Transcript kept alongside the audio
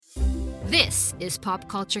This is Pop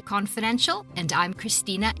Culture Confidential, and I'm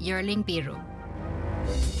Christina Yerling Biru.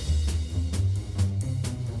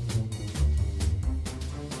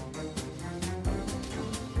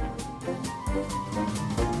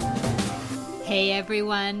 Hey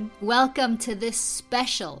everyone, welcome to this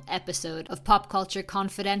special episode of Pop Culture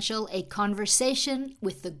Confidential, a conversation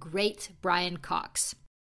with the great Brian Cox.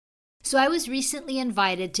 So I was recently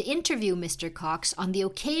invited to interview Mr. Cox on the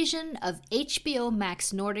occasion of HBO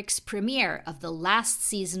Max Nordic's premiere of the last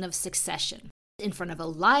season of Succession, in front of a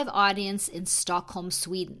live audience in Stockholm,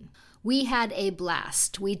 Sweden. We had a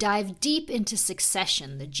blast. We dived deep into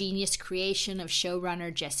Succession, the genius creation of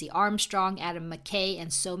showrunner Jesse Armstrong, Adam McKay,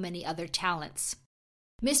 and so many other talents.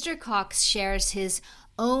 Mr. Cox shares his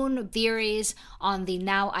own theories on the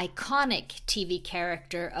now iconic TV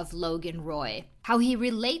character of Logan Roy, how he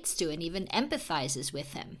relates to and even empathizes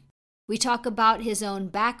with him. We talk about his own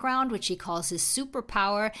background, which he calls his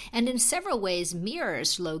superpower, and in several ways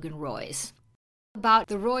mirrors Logan Roy's. About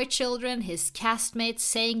the Roy children, his castmates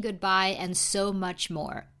saying goodbye, and so much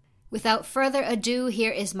more. Without further ado,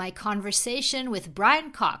 here is my conversation with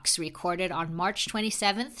Brian Cox, recorded on March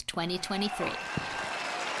 27th, 2023.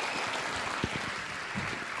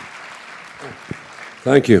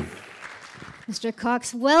 Thank you. Mr.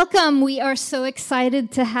 Cox, welcome. We are so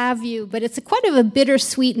excited to have you, but it's quite of a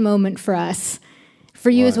bittersweet moment for us. For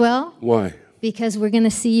you as well? Why? Because we're going to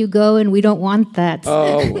see you go, and we don't want that.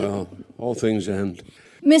 Oh, well, all things end.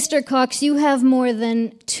 Mr. Cox, you have more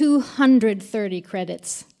than 230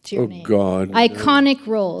 credits to your name. Oh, God. Iconic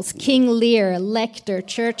roles: King Lear, Lecter,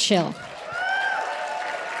 Churchill.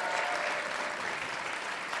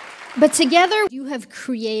 But together, you have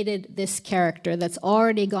created this character that's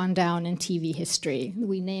already gone down in TV history.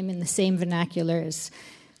 We name in the same vernacular as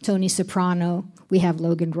Tony Soprano. We have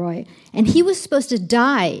Logan Roy. And he was supposed to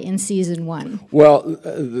die in season 1. Well,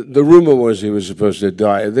 the rumor was he was supposed to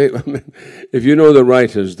die. If you know the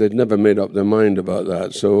writers, they'd never made up their mind about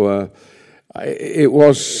that. So it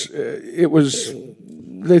was.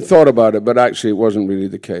 They thought about it, but actually it wasn't really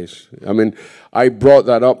the case. I mean, I brought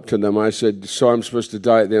that up to them. I said, so I'm supposed to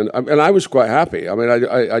die at the end. And I was quite happy. I mean,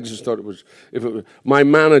 I just thought it was, if it was my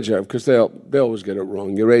manager, because they always get it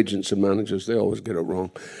wrong. Your agents and managers, they always get it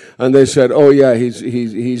wrong. And they said, oh yeah,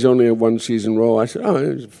 he's only a one season role. I said,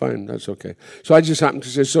 oh, fine, that's okay. So I just happened to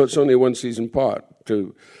say, so it's only a one season part.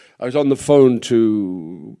 I was on the phone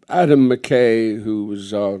to Adam McKay, who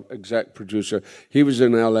was our exec producer. He was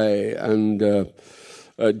in LA, and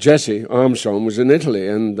Jesse Armstrong was in Italy,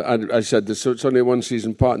 and I said this, so it's only a one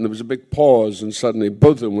season part, and there was a big pause, and suddenly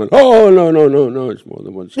both of them went, oh, no, it's more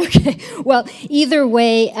than one season. Okay, well, either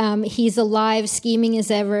way, he's alive, scheming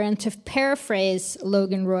as ever, and to paraphrase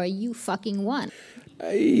Logan Roy, you fucking won.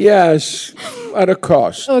 Yes, at a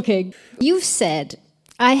cost. Okay, you've said,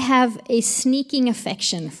 I have a sneaking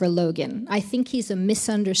affection for Logan. I think he's a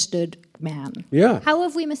misunderstood man. Yeah. How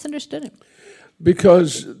have we misunderstood him?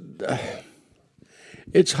 Because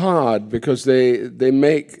it's hard, because they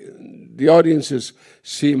make the audiences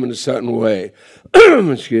see him in a certain way,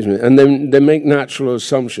 excuse me, and then they make natural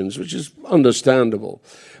assumptions, which is understandable.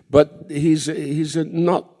 But he's a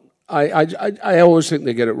not. I always think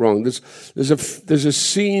they get it wrong. There's a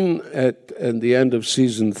scene at the end of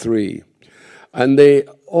season 3, and they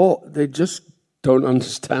just don't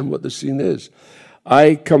understand what the scene is.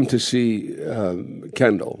 I come to see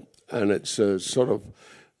Kendall, and it's sort of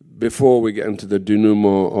before we get into the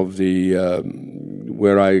denouement of the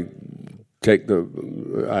where I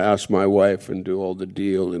ask my wife and do all the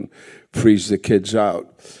deal and freeze the kids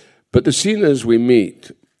out. But the scene is we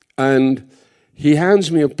meet, and he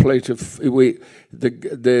hands me a plate of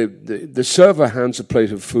the server hands a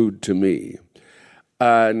plate of food to me,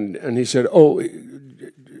 and he said,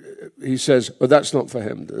 he says, that's not for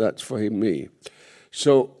him, that's for me.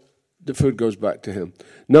 So the food goes back to him.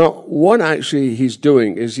 Now, what actually he's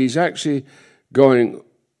doing is he's actually going,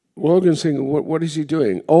 Logan's thinking, what is he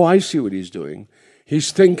doing? Oh, I see what he's doing.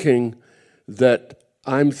 He's thinking that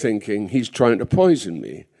I'm thinking he's trying to poison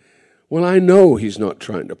me. Well, I know he's not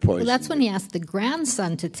trying to poison me. Well, that's when he asked the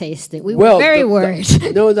grandson to taste it. We were very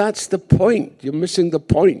worried. No, that's the point. You're missing the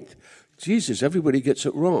point. Jesus, everybody gets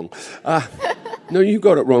it wrong. No, you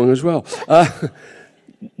got it wrong as well.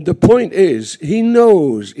 The point is, he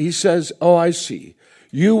knows, he says, oh, I see.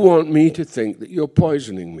 You want me to think that you're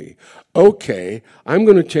poisoning me. Okay, I'm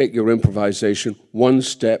going to take your improvisation one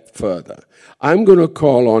step further. I'm going to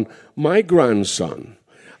call on my grandson.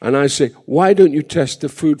 And I say, why don't you test the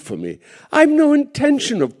food for me? I have no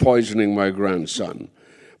intention of poisoning my grandson.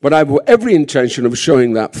 But I have every intention of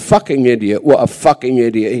showing that fucking idiot what a fucking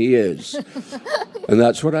idiot he is. And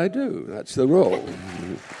that's what I do. That's the role.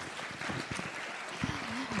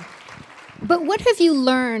 But what have you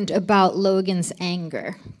learned about Logan's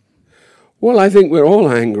anger? Well, I think we're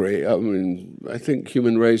all angry. I mean, I think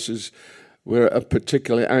human races, we're at a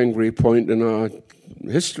particularly angry point in our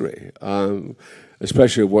history,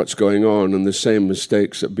 especially what's going on, and the same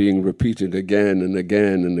mistakes are being repeated again and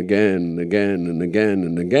again and again and again and again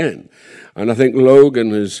and again. And I think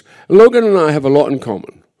Logan and I have a lot in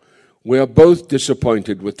common. We are both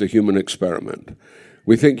disappointed with the human experiment.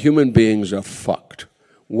 We think human beings are fucked,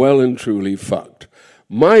 well and truly fucked.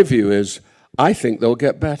 My view is, I think they'll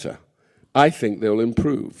get better. I think they'll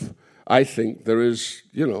improve. I think there is,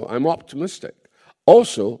 I'm optimistic.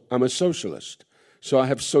 Also, I'm a socialist, so I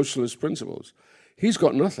have socialist principles. He's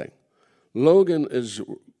got nothing. Logan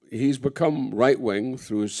he's become right-wing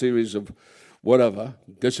through a series of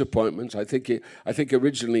disappointments. I think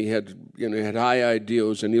originally he had high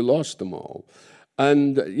ideals and he lost them all.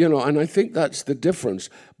 And, and I think that's the difference.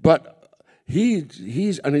 But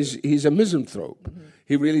he's a misanthrope. Mm-hmm.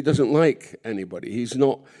 He really doesn't like anybody. He's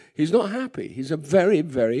not happy. He's a very,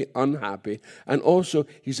 very unhappy, and also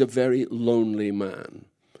he's a very lonely man.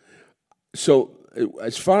 So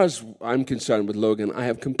as far as I'm concerned with Logan, I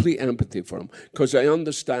have complete empathy for him because I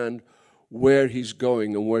understand where he's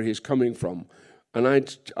going and where he's coming from. And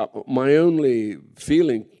my only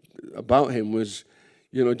feeling about him was,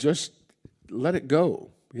 just let it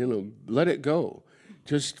go. Let it go.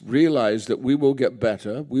 Just realize that we will get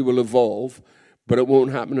better, we will evolve, but it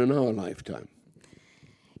won't happen in our lifetime.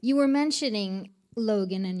 You were mentioning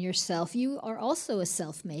Logan and yourself. You are also a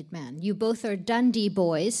self-made man. You both are Dundee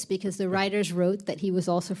boys because the writers wrote that he was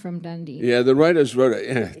also from Dundee. Yeah, the writers wrote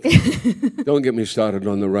it. Yeah. Don't get me started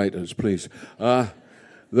on the writers, please. The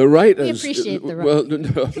writers... We appreciate the writers. Well,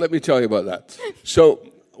 no, let me tell you about that.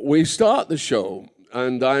 So we start the show,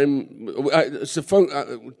 and it's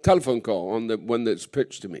a telephone call on the one that's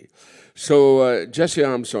pitched to me. So Jesse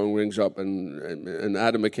Armstrong rings up and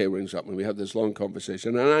Adam McKay rings up, and we have this long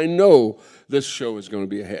conversation. And I know this show is going to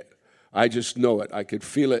be a hit. I just know it. I could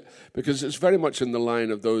feel it because it's very much in the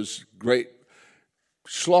line of those great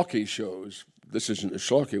schlocky shows. This isn't a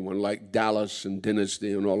schlocky one, like Dallas and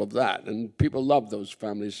Dynasty and all of that. And people love those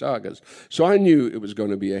family sagas. So I knew it was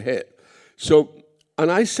going to be a hit.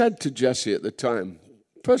 And I said to Jesse at the time,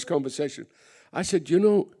 first conversation, I said,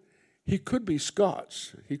 he could be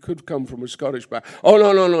Scots. He could come from a Scottish background. Oh,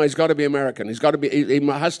 no, he's got to be American. He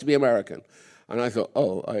has to be American. And I thought,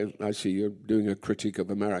 I see you're doing a critique of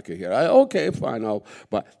America here. Okay, fine.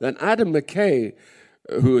 But then Adam McKay,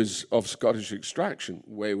 who is of Scottish extraction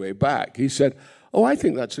way, way back, he said, I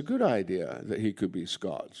think that's a good idea that he could be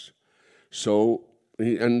Scots. So,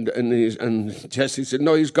 and Jesse said,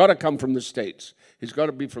 no, he's got to come from the States. He's got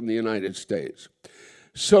to be from the United States.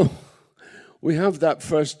 So we have that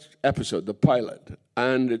first episode, the pilot,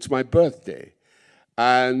 and it's my birthday.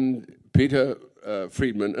 And Peter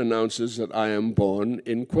Friedman announces that I am born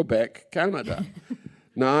in Quebec, Canada.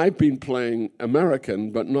 Now, I've been playing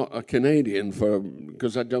American, but not a Canadian,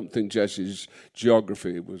 because I don't think Jesse's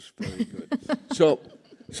geography was very good.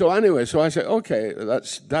 So anyway, I said, okay,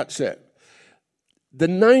 that's it. The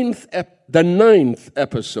ninth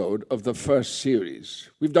episode of the first series.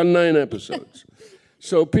 We've done 9 episodes.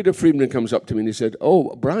 So Peter Friedman comes up to me and he said,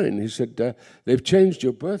 Brian, he said, they've changed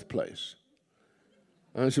your birthplace.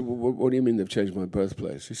 And I said, well, what do you mean they've changed my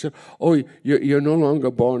birthplace? He said, you're no longer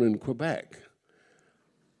born in Quebec.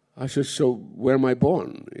 I said, so where am I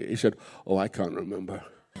born? He said, I can't remember.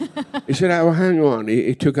 He said, hang on.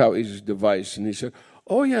 He took out his device and he said,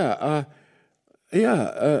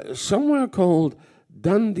 somewhere called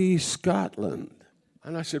Dundee, Scotland.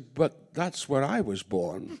 And I said, but that's where I was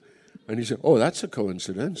born. And he said, that's a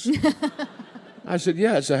coincidence. I said,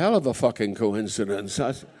 yeah, it's a hell of a fucking coincidence.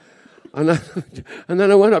 And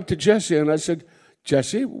then I went up to Jesse and I said,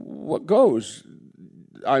 Jesse, what goes?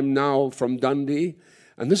 I'm now from Dundee.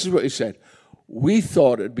 And this is what he said. We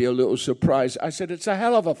thought it'd be a little surprise. I said, it's a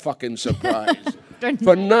hell of a fucking surprise.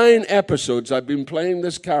 For 9 episodes, I've been playing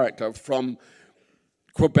this character from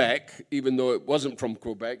Quebec, even though it wasn't from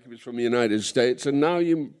Quebec, he was from the United States, and now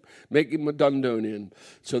you make him a Dundonian.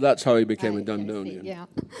 So that's how he became a Dundonian. Yeah.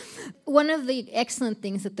 One of the excellent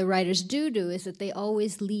things that the writers do is that they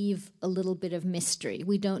always leave a little bit of mystery.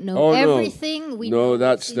 We don't know everything.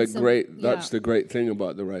 That's the great thing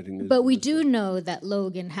about the writing. But we do know that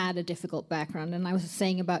Logan had a difficult background, and I was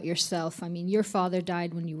saying about yourself, I mean, your father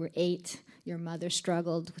died when you were 8. Your mother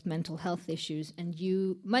struggled with mental health issues, and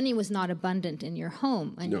money was not abundant in your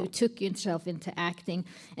home, and you took yourself into acting.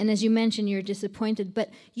 And as you mentioned, you're disappointed, but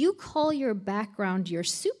you call your background your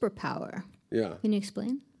superpower. Yeah. Can you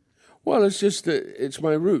explain? Well, it's just it's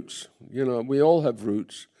my roots. We all have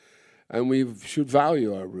roots, and we should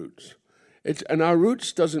value our roots. And our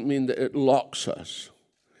roots doesn't mean that it locks us.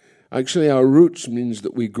 Actually, our roots means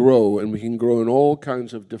that we grow, and we can grow in all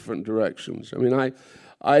kinds of different directions. I mean,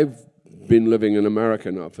 I've been living in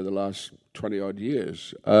America now for the last 20-odd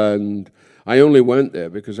years, and I only went there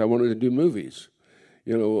because I wanted to do movies.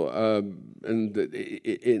 And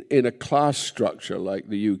in a class structure like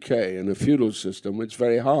the UK, in a feudal system, it's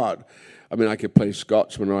very hard. I mean, I could play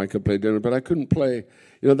Scotsman or I could play dinner, but I couldn't play.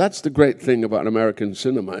 That's the great thing about American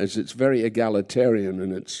cinema, is it's very egalitarian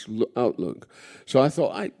in its outlook. So I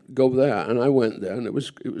thought I'd go there, and I went there, and it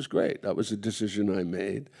was great. That was a decision I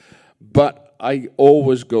made. But I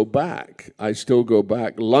always go back. I still go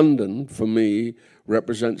back. London, for me,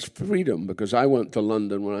 represents freedom, because I went to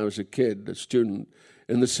London when I was a kid, a student,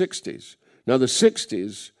 in the 60s. Now, the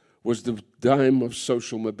 60s was the time of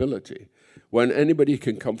social mobility, when anybody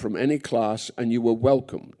can come from any class and you were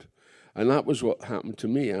welcomed. And that was what happened to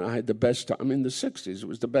me. And I had the best time. I mean, the 60s, it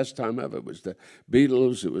was the best time ever. It was the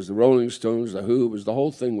Beatles, it was the Rolling Stones, the Who, the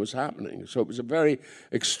whole thing was happening. So it was a very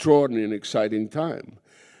extraordinary and exciting time.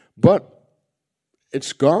 But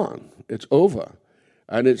it's gone. It's over.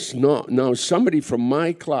 And it's not. Now, somebody from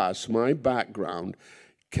my class, my background,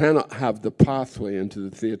 cannot have the pathway into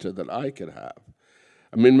the theater that I could have.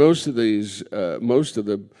 I mean,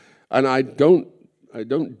 and I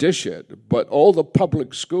don't dish it, but all the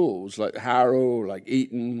public schools, like Harrow, like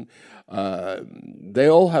Eton, they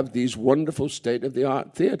all have these wonderful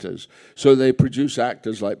state-of-the-art theaters. So they produce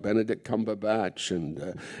actors like Benedict Cumberbatch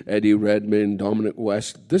and Eddie Redmayne, Dominic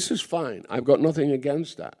West. This is fine. I've got nothing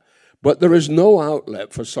against that. But there is no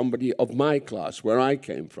outlet for somebody of my class, where I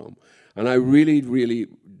came from. And I really, really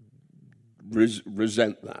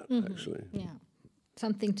resent that, actually. Yeah,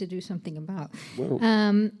 something to do something about. Well,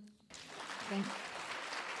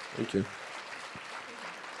 thank you.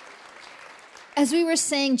 As we were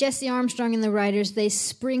saying, Jesse Armstrong and the writers, they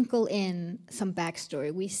sprinkle in some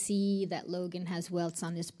backstory. We see that Logan has welts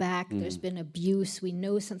on his back. There's been abuse. We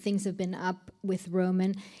know some things have been up with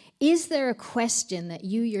Roman. Is there a question that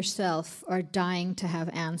you yourself are dying to have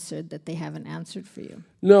answered that they haven't answered for you?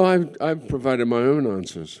 No, I've provided my own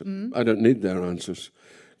answers. I don't need their answers,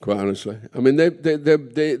 quite honestly. I mean,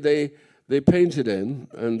 they paint it in,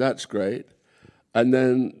 and that's great. And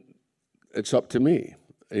then it's up to me.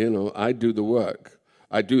 I do the work.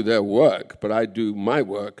 I do their work, but I do my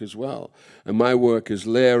work as well. And my work is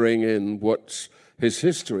layering in what his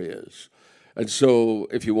history is. And so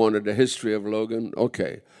if you wanted a history of Logan,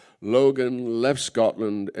 okay. Logan left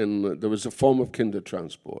Scotland, and there was a form of kinder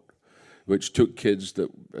transport, which took kids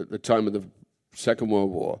that at the time of the Second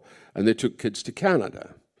World War, and they took kids to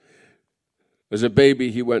Canada. As a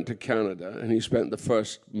baby, he went to Canada, and he spent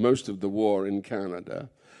most of the war in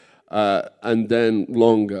Canada, and then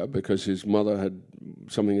longer because his mother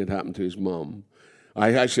something had happened to his mom.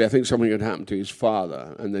 I think something had happened to his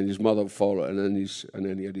father, and then his mother followed, and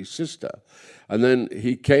then he had his sister. And then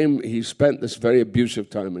he spent this very abusive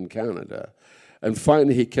time in Canada, and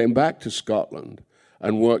finally he came back to Scotland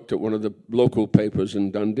and worked at one of the local papers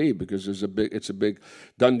in Dundee, because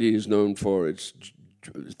Dundee is known for its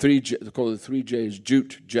they call it the 3 J's,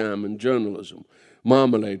 jute, jam, and journalism.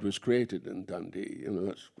 Marmalade was created in Dundee.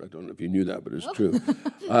 I don't know if you knew that, but it's true.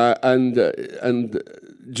 And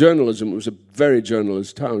journalism was a very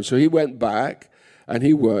journalist town. So he went back and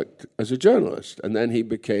he worked as a journalist. And then he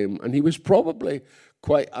was probably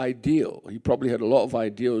quite ideal. He probably had a lot of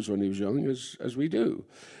ideals when he was young, as we do.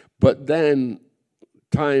 But then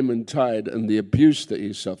time and tide and the abuse that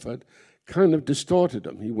he suffered kind of distorted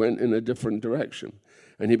him. He went in a different direction.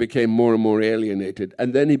 And he became more and more alienated.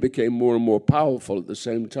 And then he became more and more powerful at the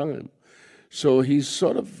same time. So he's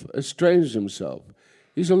sort of estranged himself.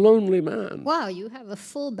 He's a lonely man. Wow, you have a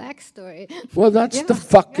full backstory. Well, that's the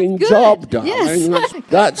fucking job, darling. Yes.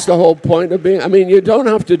 That's the whole point of being... I mean, you don't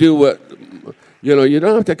have to do what... you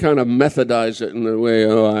don't have to kind of methodize it in a way,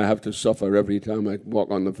 I have to suffer every time I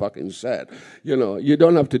walk on the fucking set. You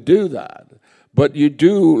don't have to do that. But you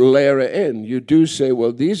do layer it in. You do say,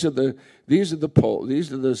 well, these are the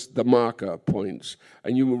marker points,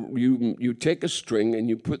 and you take a string and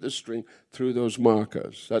you put the string through those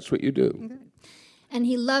markers. That's what you do. Okay. And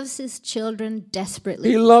he loves his children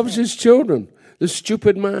desperately. He loves his children. The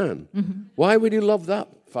stupid man. Mm-hmm. Why would he love that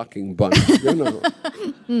fucking bunch?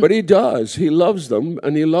 But he does. He loves them,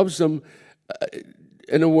 and he loves them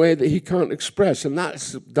in a way that he can't express, and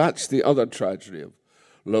that's the other tragedy of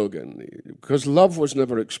Logan, because love was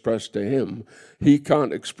never expressed to him. He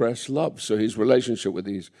can't express love, so his relationship with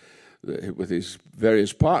his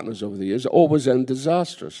various partners over the years always end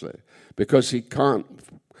disastrously, because he can't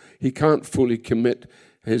fully commit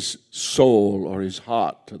his soul or his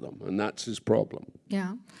heart to them, and that's his problem.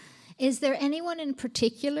 Yeah. Is there anyone in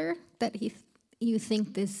particular that you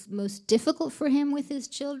think is most difficult for him with his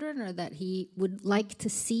children, or that he would like to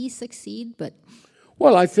see succeed? But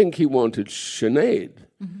well, I think he wanted Sinead,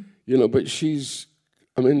 but she's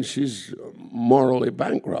morally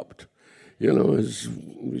bankrupt, as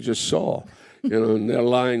we just saw, and they're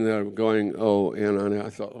lying there going, and I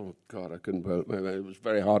thought, oh God, I couldn't believe it. It was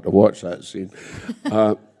very hard to watch that scene,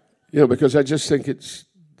 because I just think it's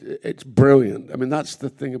brilliant. I mean, that's the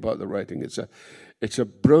thing about the writing. It's a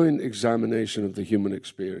brilliant examination of the human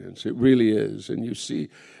experience. It really is. And you see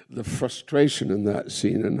the frustration in that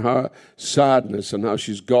scene and her sadness and how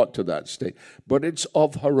she's got to that state. But it's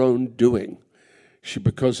of her own doing.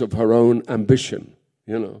 Because of her own ambition,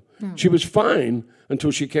 She was fine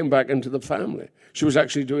until she came back into the family. She was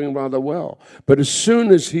actually doing rather well. But as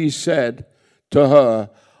soon as he said to her,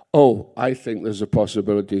 oh, I think there's a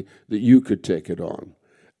possibility that you could take it on.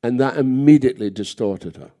 And that immediately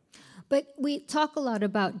distorted her. But we talk a lot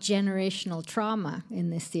about generational trauma in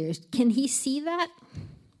this series. Can he see that?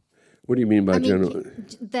 What do you mean by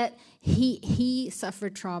that he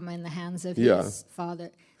suffered trauma in the hands of his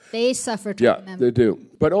father. They suffer trauma. Yeah, they do.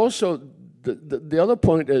 But also, the other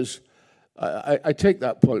point is, I take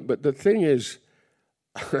that point, but the thing is,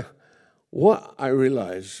 what I've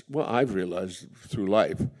realized through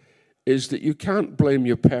life, is that you can't blame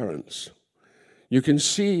your parents. You can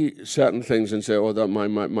see certain things and say, oh, that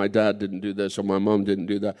my dad didn't do this or my mom didn't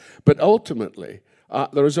do that. But ultimately,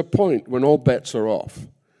 there is a point when all bets are off.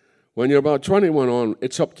 When you're about 21 on,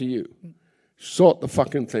 it's up to you. Sort the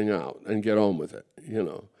fucking thing out and get on with it,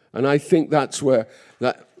 And I think that's where a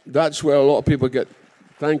lot of people get,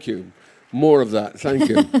 thank you, more of that, thank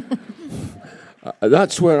you.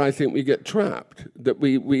 That's where I think we get trapped, that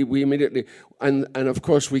we immediately, and of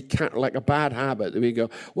course we can't, like a bad habit, that we go,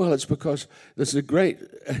 well, it's because there's a great,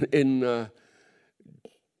 in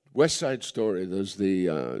West Side Story, there's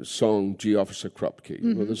the song G Officer Krupke,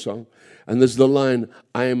 you know the song? And there's the line,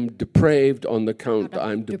 I am depraved on the count that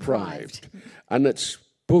I'm deprived. And it's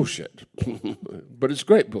bullshit, but it's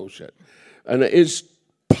great bullshit. And it is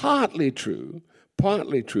partly true,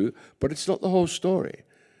 but it's not the whole story.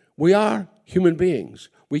 We are human beings.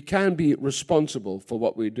 We can be responsible for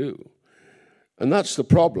what we do. And that's the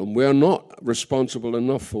problem. We are not responsible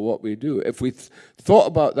enough for what we do. If we thought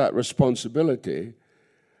about that responsibility,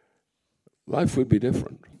 life would be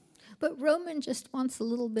different. But Roman just wants a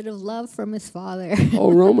little bit of love from his father.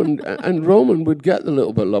 Roman would get the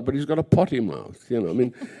little bit of love, but he's got a potty mouth. I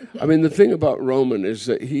mean, the thing about Roman is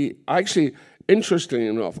that he actually, interestingly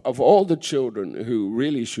enough, of all the children who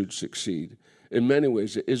really should succeed, in many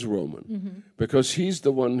ways, it is Roman, because he's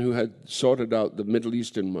the one who had sorted out the Middle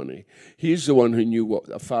Eastern money. He's the one who knew what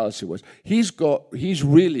a fallacy was. He's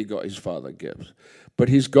really got his father gifts, but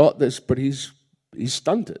he's got this. But he's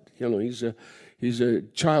stunted. He's a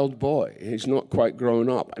child boy. He's not quite grown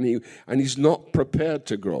up, and he's not prepared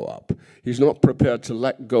to grow up. He's not prepared to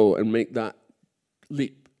let go and make that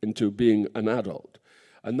leap into being an adult,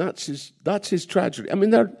 and that's his tragedy. I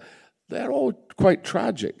mean, they're all quite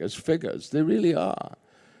tragic as figures. They really are.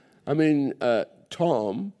 I mean,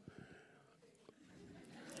 Tom.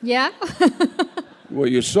 Yeah. Well,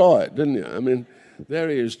 you saw it, didn't you? I mean, there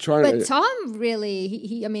he is trying to... But Tom really,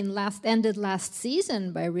 he ended last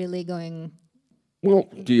season by really going... Well,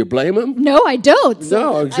 do you blame him? No, I don't.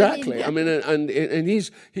 No, exactly. I mean, and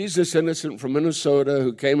he's this innocent from Minnesota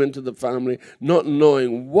who came into the family not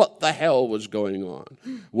knowing what the hell was going on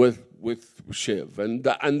with Shiv, and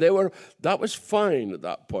that was fine at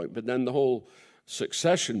that point. But then the whole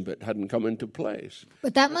succession bit hadn't come into place.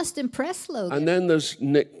 But that must impress Logan. And then there's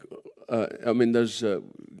Nick. There's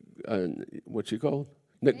what's he called?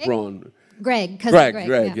 Nick Braun. Greg.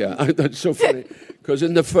 Greg, yeah. That's so funny. Because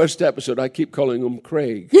in the first episode, I keep calling him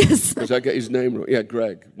Craig. Yes. Because I get his name wrong. Yeah,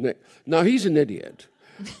 Greg. Nick. Now, he's an idiot.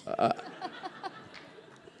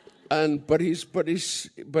 But he's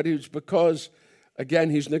because, again,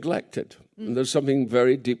 he's neglected. And there's something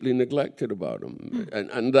very deeply neglected about him.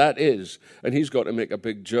 And that is, and he's got to make a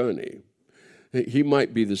big journey. He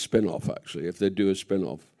might be the spin-off, actually, if they do a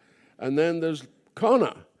spin-off. And then there's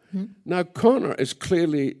Connor. Now, Connor is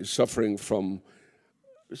clearly suffering from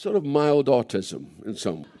sort of mild autism in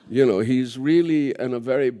some. He's really in a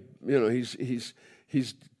very, he's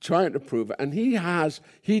trying to prove it. And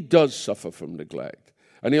he does suffer from neglect.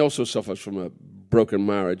 And he also suffers from a broken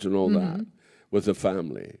marriage and all that with the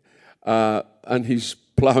family. And he's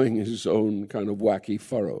plowing his own kind of wacky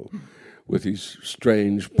furrow with his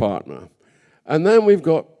strange partner. And then we've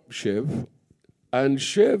got Shiv. And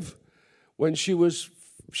Shiv, when she was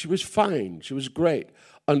fine. She was great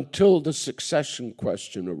until the succession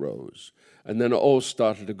question arose. And then it all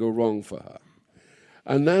started to go wrong for her.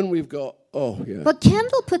 And then we've got, But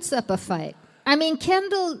Kendall puts up a fight. I mean,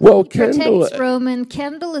 Kendall protects Roman.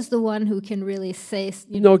 Kendall is the one who can really say...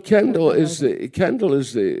 Kendall is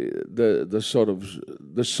the sort of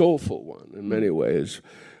the soulful one in many ways,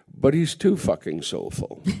 but he's too fucking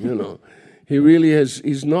soulful, He really is.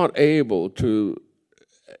 He's not able to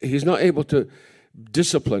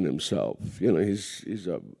discipline himself. He's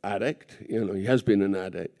an addict. He has been an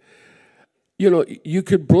addict. You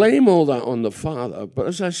could blame all that on the father, but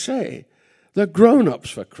as I say, they're grown-ups,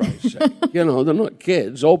 for Christ's sake. They're not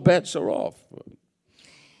kids. All bets are off.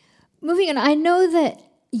 Moving on, I know that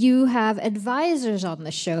you have advisors on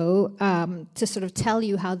the show to sort of tell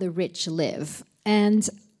you how the rich live. And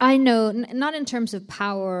I know, not in terms of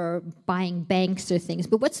power or buying banks or things,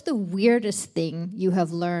 but what's the weirdest thing you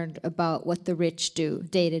have learned about what the rich do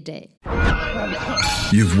day to day?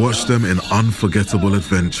 You've watched them in unforgettable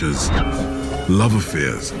adventures, love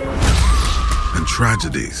affairs, and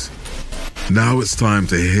tragedies. Now it's time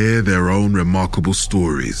to hear their own remarkable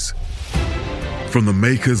stories. From the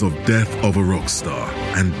makers of Death of a Rock Star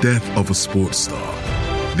and Death of a Sports Star,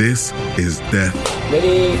 this is Death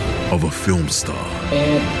of a Film Star.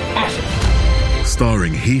 And action.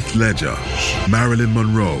 Starring Heath Ledger, Marilyn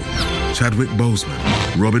Monroe, Chadwick Boseman,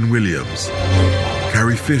 Robin Williams,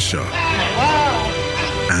 Carrie Fisher,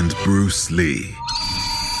 and Bruce Lee.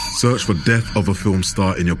 Search for Death of a Film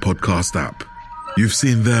Star in your podcast app. You've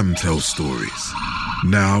seen them tell stories.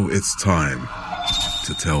 Now it's time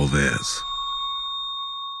to tell theirs.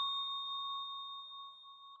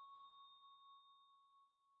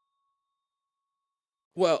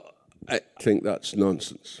 Well, I think that's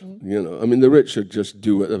nonsense. The rich should just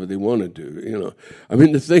do whatever they want to do.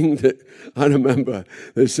 The thing that I remember,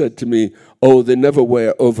 they said to me, they never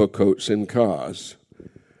wear overcoats in cars.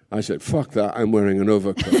 I said, fuck that, I'm wearing an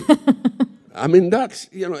overcoat. That's,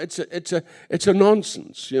 it's a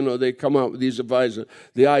nonsense. They come out with these advisors,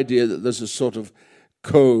 the idea that there's a sort of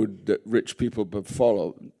code that rich people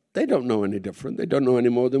follow. They don't know any different. They don't know any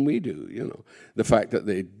more than we do, The fact that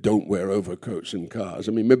they don't wear overcoats in cars.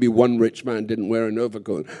 Maybe one rich man didn't wear an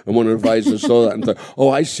overcoat, and one advisor saw that and thought,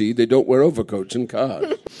 I see, they don't wear overcoats in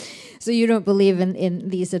cars. So you don't believe in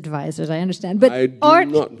these advisors, I understand. But I do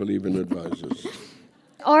not believe in advisors.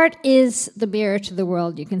 Art is the mirror to the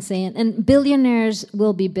world, you can say, and billionaires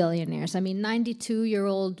will be billionaires.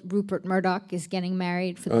 92-year-old Rupert Murdoch is getting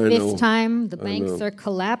married for the fifth time. The banks are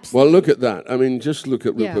collapsing. Well, look at that. Just look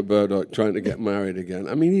at Rupert Murdoch trying to get married again.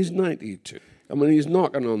 He's 92. He's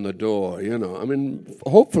knocking on the door,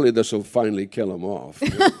 hopefully this will finally kill him off.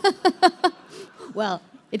 Well,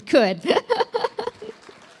 it could.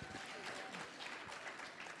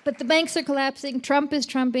 But the banks are collapsing. Trump is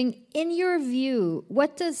trumping. In your view,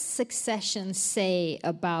 what does Succession say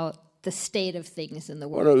about the state of things in the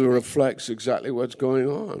world? Well, it reflects exactly what's going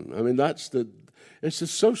on. It's a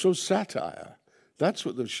social satire. That's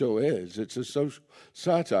what the show is. It's a social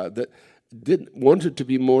satire that wanted to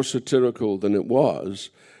be more satirical than it was.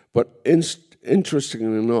 But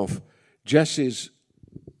interestingly enough, Jesse's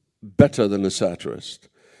better than a satirist.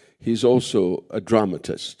 He's also a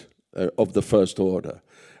dramatist of the first order.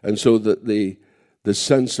 And so that the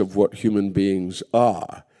sense of what human beings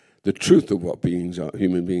are, the truth of what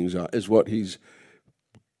human beings are, is what he's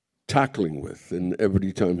tackling with in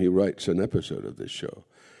every time he writes an episode of this show.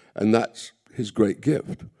 And that's his great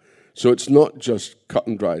gift. So it's not just cut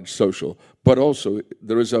and dried social, but also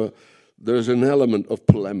there's an element of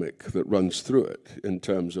polemic that runs through it in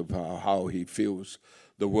terms of how he feels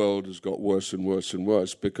the world has got worse and worse and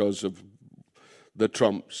worse because of the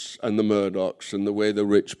Trumps and the Murdochs and the way the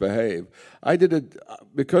rich behave.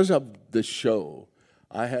 Because of this show,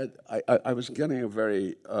 I was getting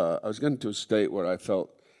I was getting to a state where I felt,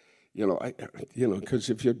 because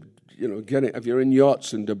if you're in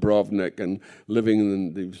yachts in Dubrovnik and living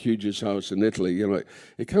in the hugest house in Italy,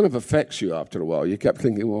 it kind of affects you after a while. You kept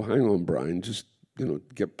thinking, well, hang on, Brian, just,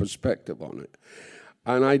 get perspective on it.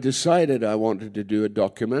 And I decided I wanted to do a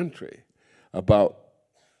documentary about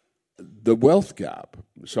the wealth gap.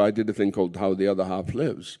 So I did a thing called How the Other Half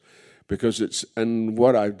Lives, and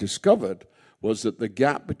what I discovered was that the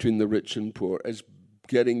gap between the rich and poor is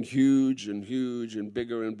getting huge and huge and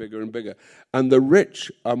bigger and bigger and bigger. And the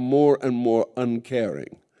rich are more and more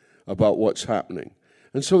uncaring about what's happening.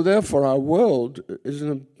 And so therefore our world is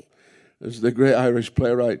as the great Irish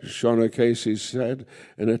playwright Sean O'Casey said,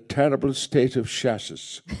 in a terrible state of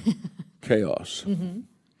chassis, chaos. Mm-hmm.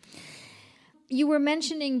 You were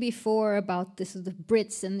mentioning before about the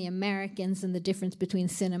Brits and the Americans and the difference between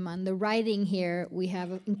cinema and the writing here. We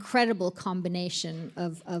have an incredible combination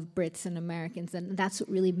of Brits and Americans, and that's what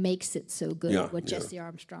really makes it so good, what Jesse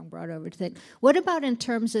Armstrong brought over to it. What about in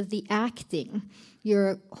terms of the acting?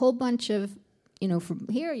 You're a whole bunch of, from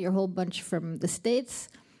here, you're a whole bunch from the States.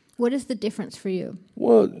 What is the difference for you?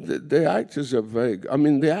 Well, the actors are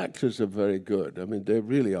the actors are very good. I mean, they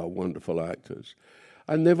really are wonderful actors.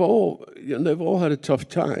 And they've all had a tough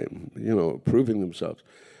time, proving themselves.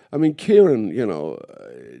 I mean, Kieran,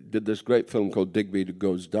 did this great film called Digby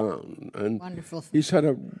Goes Down, and wonderful. He's had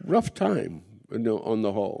a rough time, on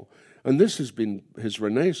the whole. And this has been his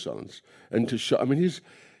renaissance. And to show, he's.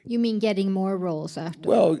 You mean getting more roles after?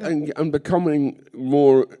 Well, and becoming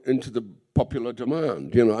more into the popular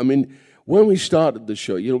demand. When we started the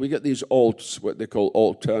show, we get these what they call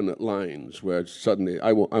alternate lines, where suddenly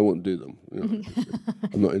I won't do them.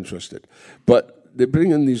 I'm not interested. But they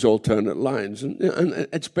bring in these alternate lines, and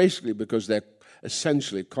it's basically because they're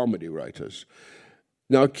essentially comedy writers.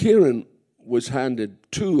 Now, Kieran was handed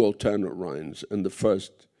 2 alternate lines in the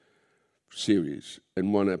first series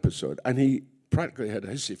in one episode, and he practically had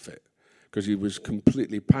a hissy fit because he was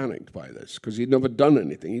completely panicked by this, because he'd never done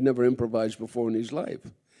anything. He'd never improvised before in his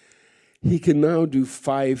life. He can now do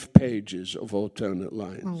 5 pages of alternate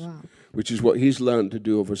lines, which is what he's learned to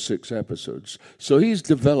do over 6 episodes. So he's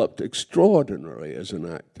developed extraordinarily as an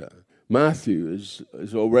actor. Matthew is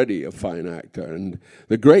already a fine actor, and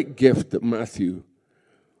the great gift that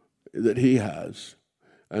he has,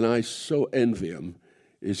 and I so envy him,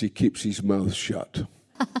 is he keeps his mouth shut.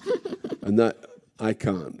 And that I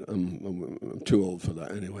can't. I'm too old for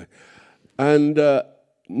that anyway. And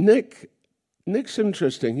Nick's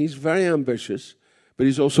interesting. He's very ambitious, but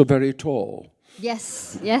he's also very tall.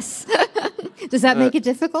 Yes. Does that make it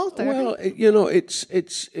difficult? Or? Well, he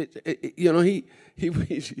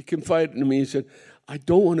confided in me. He said, "I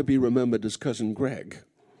don't want to be remembered as Cousin Greg."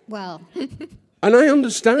 Well, and I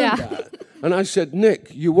understand that. And I said,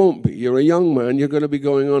 "Nick, you won't be. You're a young man. You're going to be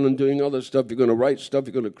going on and doing other stuff. You're going to write stuff.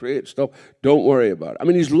 You're going to create stuff. Don't worry about it."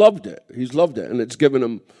 He's loved it. And it's given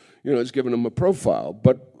him. It's given him a profile,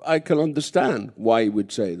 but I can understand why he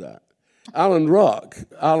would say that. Alan Rock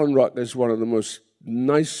is one of the most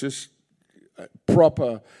nicest,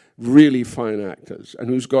 proper, really fine actors, and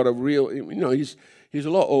who's got a real, he's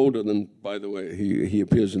a lot older than, by the way, he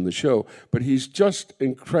appears in the show, but he's just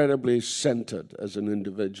incredibly centered as an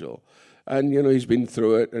individual. And, he's been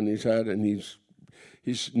through it, and he's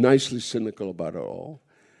nicely cynical about it all.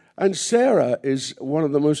 And Sarah is one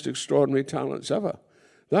of the most extraordinary talents ever.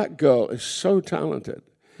 That girl is so talented.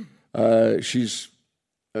 She's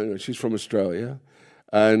from Australia,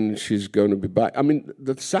 and she's going to be back.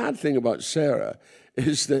 The sad thing about Sarah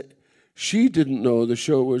is that she didn't know the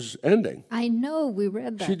show was ending. I know, we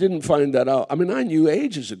read that. She didn't find that out. I knew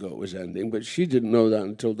ages ago it was ending, but she didn't know that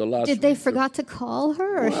until the last. Did they forgot to call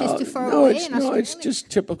her, or she's too far away? No, it's just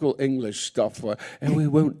typical English stuff. And we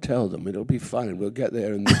won't tell them. It'll be fine. We'll get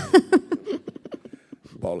there in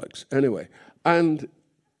bollocks. Anyway, and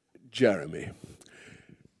Jeremy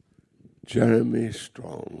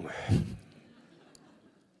Strong.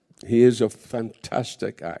 He is a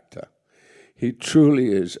fantastic actor. He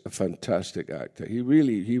truly is a fantastic actor. He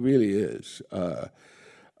really is.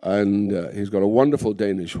 And he's got a wonderful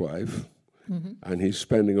Danish wife, and he's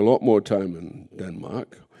spending a lot more time in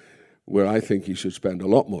Denmark, where I think he should spend a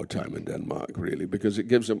lot more time in Denmark, really, because it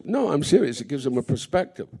gives him, no, I'm serious, it gives him a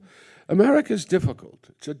perspective. America's difficult.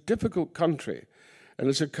 It's a difficult country. And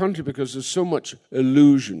it's a country because there's so much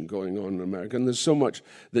illusion going on in America, and there's so much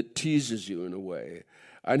that teases you in a way.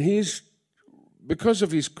 And because of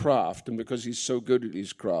his craft, and because he's so good at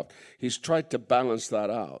his craft, he's tried to balance that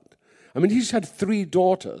out. He's had 3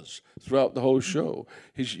 daughters throughout the whole show.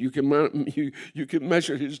 You can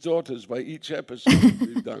measure his daughters by each episode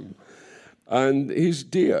he's done. And he's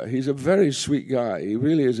dear. He's a very sweet guy. He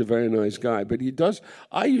really is a very nice guy. But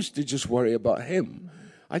I used to just worry about him.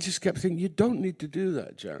 I just kept thinking, you don't need to do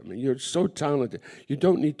that, Jeremy. You're so talented. You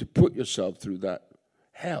don't need to put yourself through that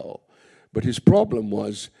hell. But his problem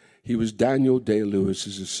was he was Daniel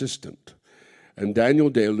Day-Lewis's assistant. And Daniel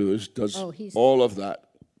Day-Lewis does all of that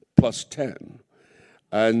plus 10.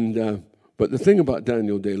 And but the thing about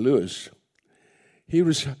Daniel Day-Lewis, he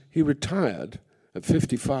retired at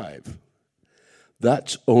 55.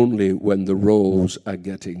 That's only when the roles are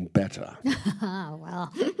getting better.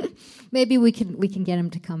 Well, maybe we can get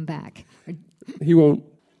him to come back. He won't.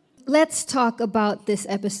 Let's talk about this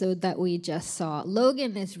episode that we just saw.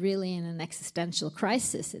 Logan is really in an existential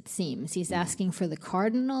crisis, it seems. He's asking for the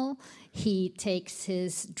cardinal. He takes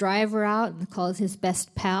his driver out and calls his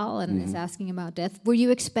best pal and is asking about death. Were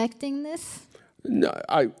you expecting this? No,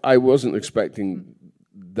 I wasn't expecting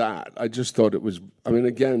that. I just thought it was... I mean,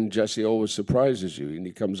 again, Jesse always surprises you, and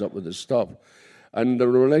he comes up with his stuff. And the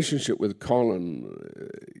relationship with Colin,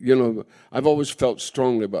 I've always felt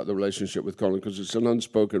strongly about the relationship with Colin because it's an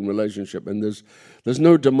unspoken relationship, and there's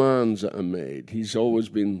no demands that are made. He's always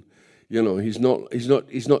been, he's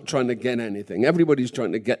not trying to get anything. Everybody's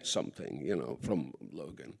trying to get something, from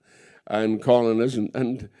Logan, and Colin isn't.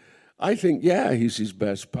 And I think, he's his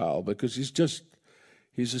best pal because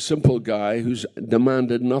he's a simple guy who's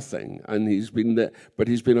demanded nothing, and he's been there, but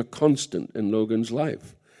he's been a constant in Logan's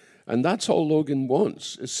life. And that's all Logan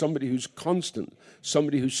wants, is somebody who's constant,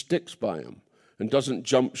 somebody who sticks by him and doesn't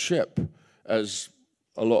jump ship, as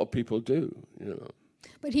a lot of people do,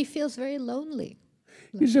 But he feels very lonely.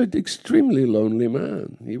 He's an extremely lonely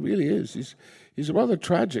man. He really is. He's a rather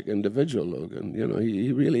tragic individual, Logan.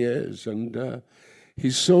 He really is. And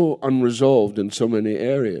he's so unresolved in so many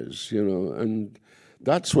areas, and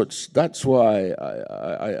that's why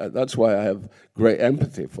I have great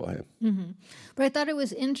empathy for him. Mm-hmm. But I thought it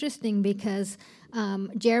was interesting because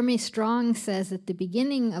Jeremy Strong says at the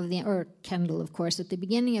beginning of or Kendall, of course, at the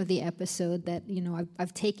beginning of the episode that,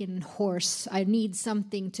 I've taken horse. I need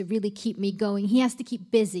something to really keep me going. He has to keep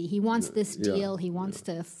busy. He wants this deal. He wants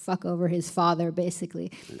to fuck over his father,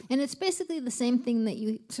 basically. And it's basically the same thing that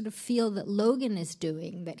you sort of feel that Logan is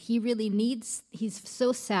doing, that he really needs, he's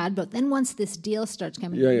so sad, but then once this deal starts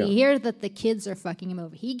coming, you hear that the kids are fucking him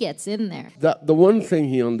over. He gets in there. The one thing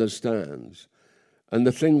he understands, and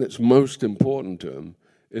the thing that's most important to him,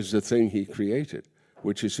 is the thing he created,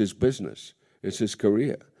 which is his business. It's his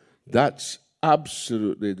career. That's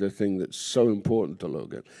absolutely the thing that's so important to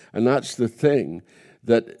Logan. And that's the thing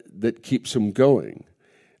that keeps him going.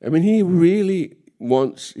 I mean, he really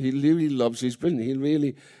loves his business. He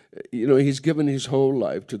really, he's given his whole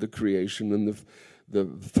life to the creation and the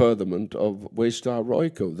furtherment of Waystar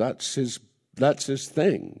Royco. That's his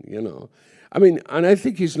thing, I mean, and I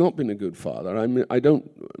think he's not been a good father. I mean, I don't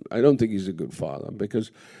think he's a good father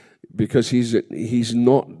because he's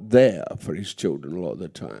not there for his children a lot of the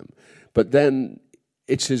time. But then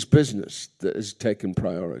it's his business that has taken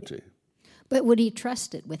priority. But would he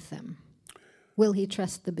trust it with them? Will he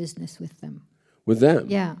trust the business with them? With them?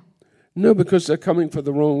 Yeah. No, because they're coming for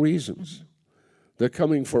the wrong reasons. Mm-hmm. They're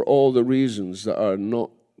coming for all the reasons that are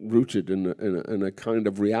not rooted in a kind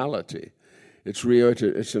of reality. It's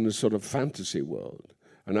in a sort of fantasy world.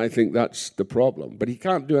 And I think that's the problem. But he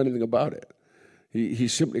can't do anything about it. He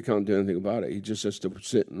simply can't do anything about it. He just has to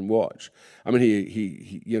sit and watch. I mean,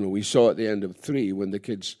 he we saw at the end of 3 when the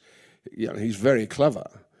kids, he's very clever.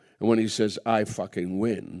 And when he says, I fucking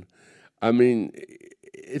win, I mean,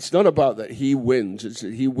 it's not about that he wins. It's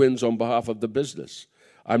that he wins on behalf of the business.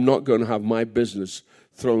 I'm not going to have my business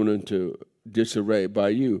thrown into disarray by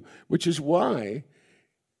you, which is why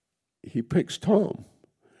he picks Tom,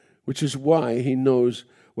 which is why he knows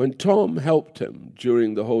when Tom helped him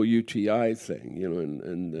during the whole UTI thing,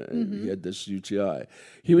 and he had this UTI.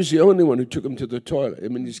 He was the only one who took him to the toilet. I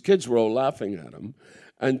mean, his kids were all laughing at him,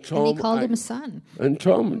 and Tom. And he called him son. And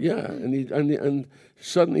Tom, and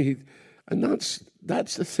suddenly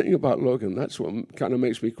that's the thing about Logan. That's what kind of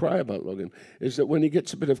makes me cry about Logan, is that when he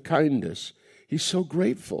gets a bit of kindness, he's so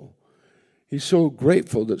grateful. He's so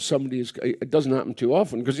grateful that somebody is... It doesn't happen too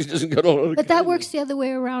often because he doesn't get a lot of But that works the other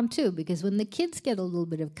way around too, because when the kids get a little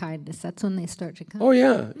bit of kindness, that's when they start to come. Oh,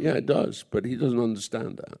 yeah, it does. But he doesn't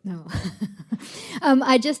understand that. No.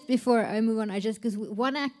 Before I move on, because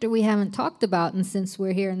one actor we haven't talked about, and since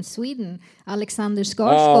we're here in Sweden, Alexander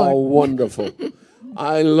Skarsgård. Oh, wonderful.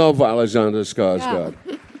 I love Alexander Skarsgård.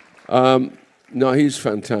 Yeah. No, he's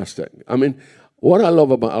fantastic. I mean... What I love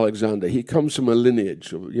about Alexander, he comes from a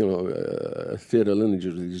lineage, a theatre lineage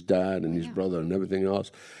with his dad and his brother and everything else.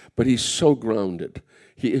 But he's so grounded.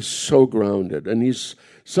 He is so grounded, and he's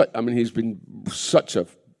been such a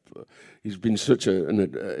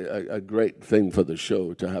great thing for the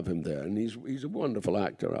show to have him there. And he's a wonderful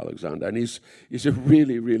actor, Alexander, and he's a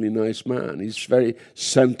really, really nice man. He's very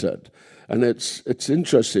centered. And it's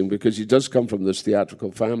interesting because he does come from this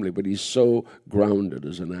theatrical family, but he's so grounded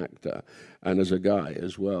as an actor and as a guy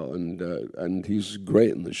as well. And he's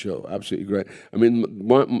great in the show, absolutely great. I mean,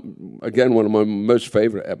 one of my most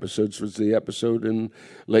favorite episodes was the episode in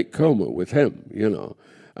Lake Como with him,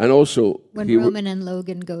 And also... When Roman and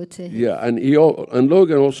Logan go to him. Yeah, and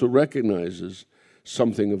Logan also recognizes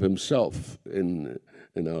something of himself in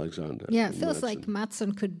in Alexander. Yeah, it feels like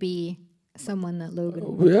Mattsson could be someone that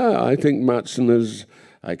Logan... Yeah, I think Mattsson is...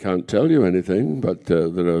 I can't tell you anything, but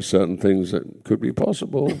there are certain things that could be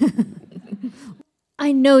possible.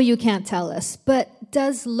 I know you can't tell us, but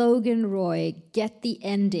does Logan Roy get the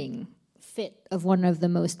ending fit of one of the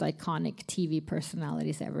most iconic TV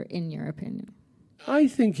personalities ever, in your opinion? I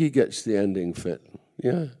think he gets the ending fit.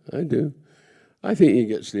 Yeah, I do. I think he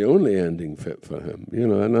gets the only ending fit for him, you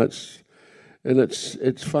know, and it's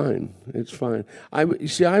fine. It's fine. I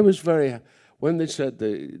was very... When they said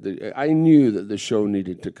I knew that the show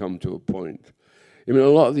needed to come to a point. I mean, a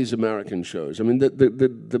lot of these American shows. I mean,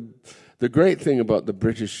 the great thing about the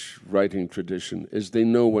British writing tradition is they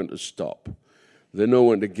know when to stop. They know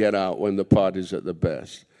when to get out when the party's at the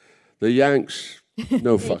best. The Yanks,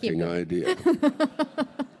 no fucking idea.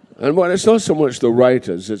 And well, it's not so much the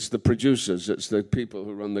writers, it's the producers, it's the people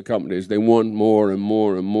who run the companies. They want more and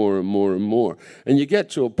more and more and more and more. And you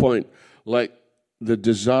get to a point like the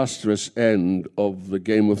disastrous end of the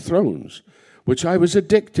Game of Thrones, which I was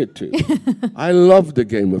addicted to. I loved the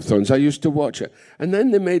Game of Thrones. I used to watch it. And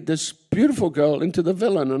then they made this beautiful girl into the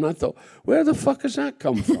villain, and I thought, where the fuck has that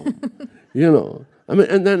come from? You know? I mean,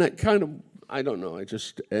 and then it kind of, I don't know, it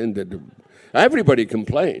just ended. Everybody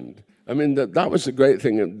complained. I mean, that was the great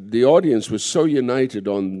thing. The audience was so united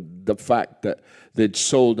on the fact that they'd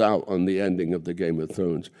sold out on the ending of the Game of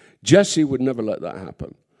Thrones. Jesse would never let that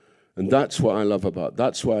happen. And that's what I love about.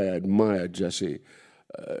 That's why I admire Jesse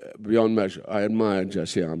beyond measure. I admire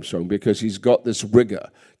Jesse Armstrong because he's got this rigor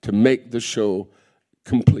to make the show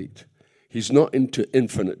complete. He's not into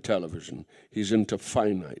infinite television. He's into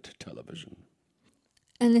finite television.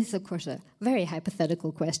 And this is, of course, a very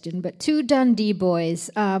hypothetical question, but two Dundee boys,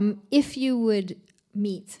 if you would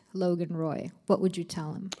meet Logan Roy, what would you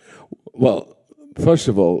tell him? Well, first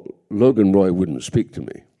of all, Logan Roy wouldn't speak to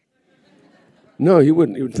me. No, he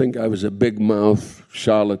wouldn't. He would think I was a big mouth,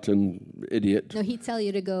 charlatan, idiot. No, he'd tell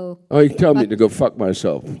you to go... Oh, he'd tell me to go fuck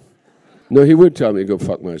myself. No, he would tell me to go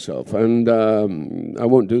fuck myself. And I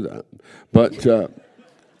won't do that. But,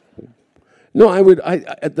 no, I would...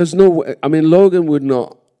 there's no way... I mean, Logan would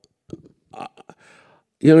not...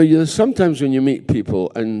 you know, sometimes when you meet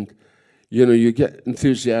people and, you know, you get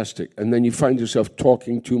enthusiastic and then you find yourself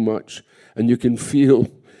talking too much and you can feel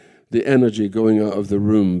the energy going out of the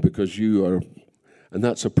room because you are... And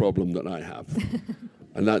that's a problem that I have.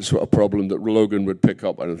 And that's a problem that Logan would pick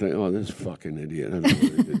up and think, oh, this fucking idiot. I don't know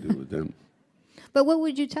what to do with him. But what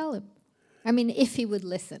would you tell him? I mean, if he would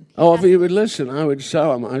listen. Oh, if he would listen, I would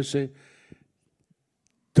tell him, I'd say,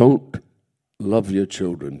 don't love your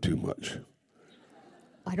children too much.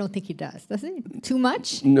 I don't think he does he? Too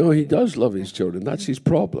much? No, he does love his children. That's his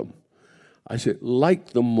problem. I said,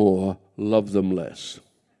 like them more, love them less.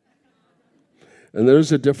 And there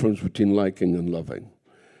is a difference between liking and loving.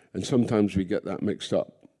 And sometimes we get that mixed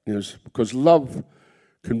up. You know, because love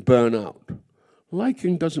can burn out.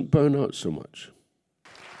 Liking doesn't burn out so much.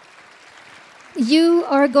 You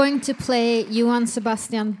are going to play Johann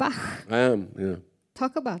Sebastian Bach. I am, yeah.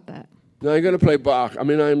 Talk about that. No, I'm going to play Bach. I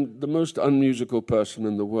mean, I'm the most unmusical person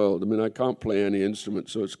in the world. I mean, I can't play any instrument,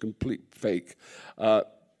 so it's complete fake.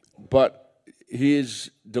 But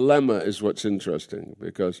his dilemma is what's interesting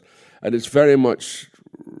because... And it's very much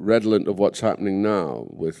redolent of what's happening now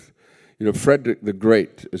with, you know, Frederick the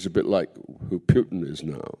Great is a bit like who Putin is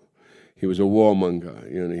now. He was a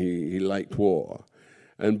warmonger, you know, he liked war.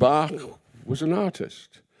 And Bach was an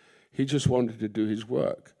artist. He just wanted to do his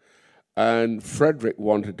work. And Frederick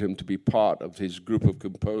wanted him to be part of his group of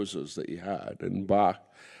composers that he had. And Bach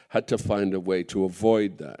had to find a way to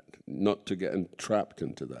avoid that, not to get entrapped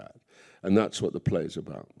into that. And that's what the play's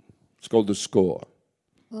about. It's called The Score.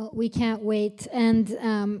 Well, we can't wait. And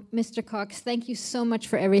Mr. Cox, thank you so much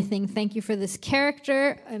for everything. Thank you for this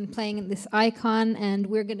character and playing this icon. And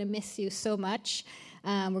we're going to miss you so much.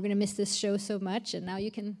 We're going to miss this show so much. And now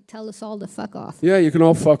you can tell us all to fuck off. Yeah, you can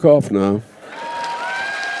all fuck off now. Is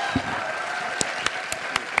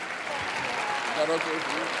that okay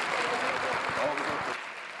for you?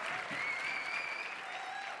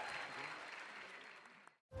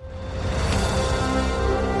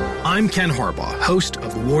 I'm Ken Harbaugh, host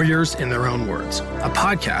of Warriors in Their Own Words, a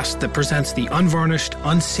podcast that presents the unvarnished,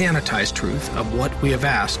 unsanitized truth of what we have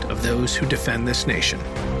asked of those who defend this nation.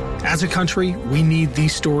 As a country, we need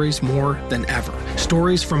these stories more than ever.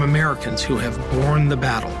 Stories from Americans who have borne the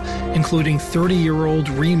battle, including 30-year-old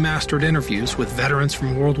remastered interviews with veterans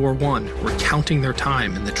from World War I recounting their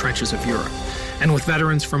time in the trenches of Europe, and with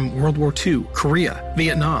veterans from World War II, Korea,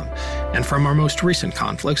 Vietnam, and from our most recent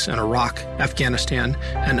conflicts in Iraq, Afghanistan,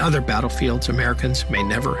 and other battlefields Americans may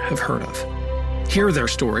never have heard of. Hear their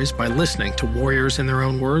stories by listening to Warriors in Their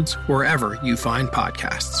Own Words wherever you find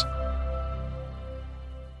podcasts.